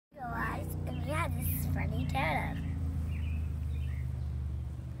Hey, Dad.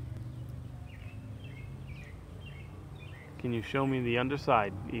 Can you show me the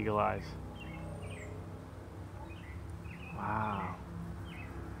underside, Eagle Eyes? Wow.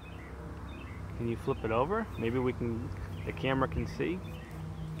 Can you flip it over? Maybe the camera can see.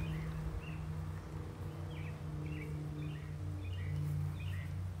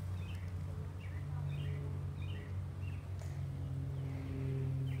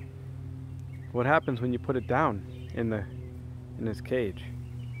 What happens when you put it down in his cage?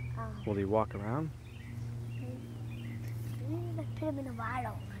 Will he walk around? Let's put him in a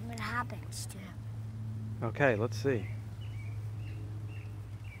bottle and what happens to him. Okay, let's see.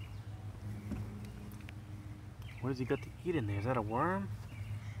 What has he got to eat in there? Is that a worm?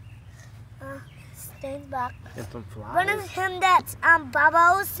 Stains back. And some flies? One of him that's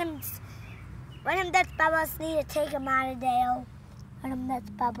bubbles. One of him that's bubbles need to take him out of there. One of them that's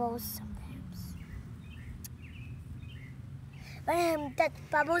bubbles sometimes. One of them that's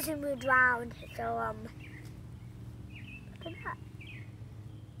bubbles and we drown. So put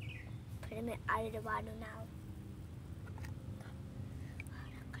him out of the water now.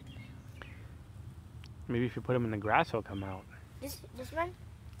 Maybe if you put him in the grass, he'll come out. This one?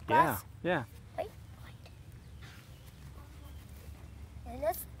 Grass? Yeah. Wait. And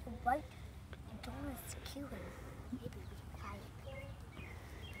this white dog is cute. Maybe we can hide it.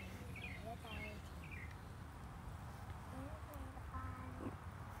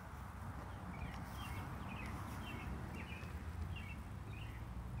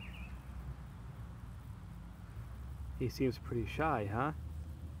 He seems pretty shy, huh?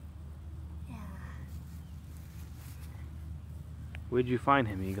 Yeah. Where'd you find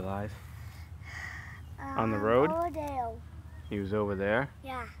him, Eagle Eyes? On the road? Over there. He was over there?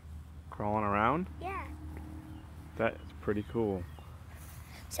 Yeah. Crawling around? Yeah. That's pretty cool.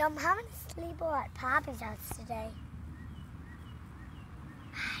 So I'm having a sleepover at Papa's house today.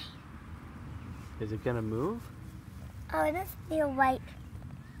 Is it gonna move? Oh, and it's near wait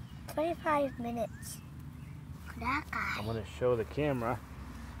 25 minutes. That guy. I'm gonna show the camera.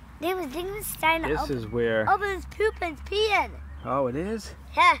 This starting to open. This is where... Open his poop and it's peeing. Oh, it is?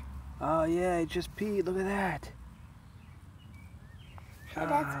 Yeah. Oh, yeah, it just peed. Look at that. Hey, Oh,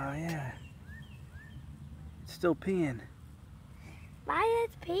 yeah. It's still peeing. Why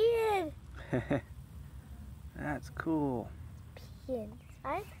is peeing? That's cool. Peeing.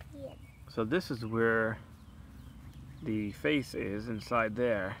 Why is peeing? So this is where the face is, inside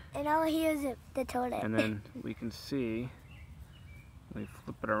there. And over here is the toilet. And then we can see, when we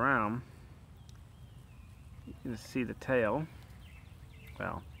flip it around, you can see the tail.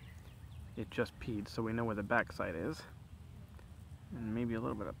 Well, it just peed, so we know where the backside is. And maybe a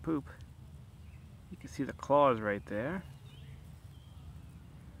little bit of poop. You can see the claws right there.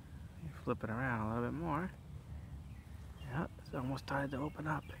 You flip it around a little bit more. Yep, it's almost started to open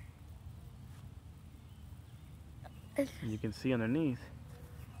up. And you can see underneath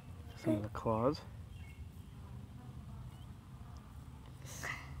some of the claws. Is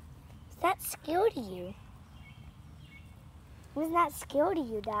that scary to you? Who's not scary to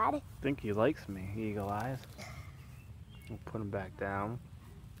you, Dad? I think he likes me, Eagle Eyes. We'll put him back down.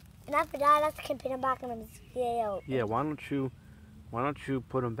 And after that, I can put him back in his scale. Yeah, why don't you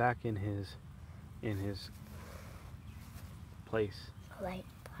put him back in his place? Right.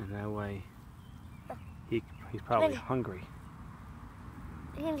 And that way he's probably hungry.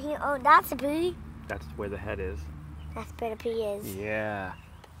 Oh, that's a pee. That's where the head is. That's where the pee is. Yeah.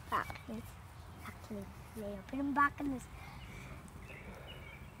 Back in his nail. Put him back in his...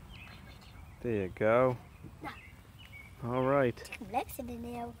 There you go. All right. Legs in the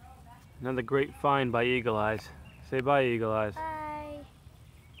nail. Another great find by Eagle Eyes. Say bye, Eagle Eyes. Bye.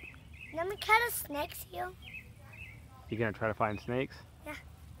 Let me cut a snakes here. You gonna try to find snakes? Yeah.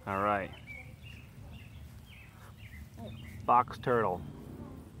 All right. Box turtle.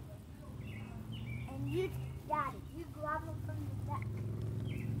 And you, Daddy.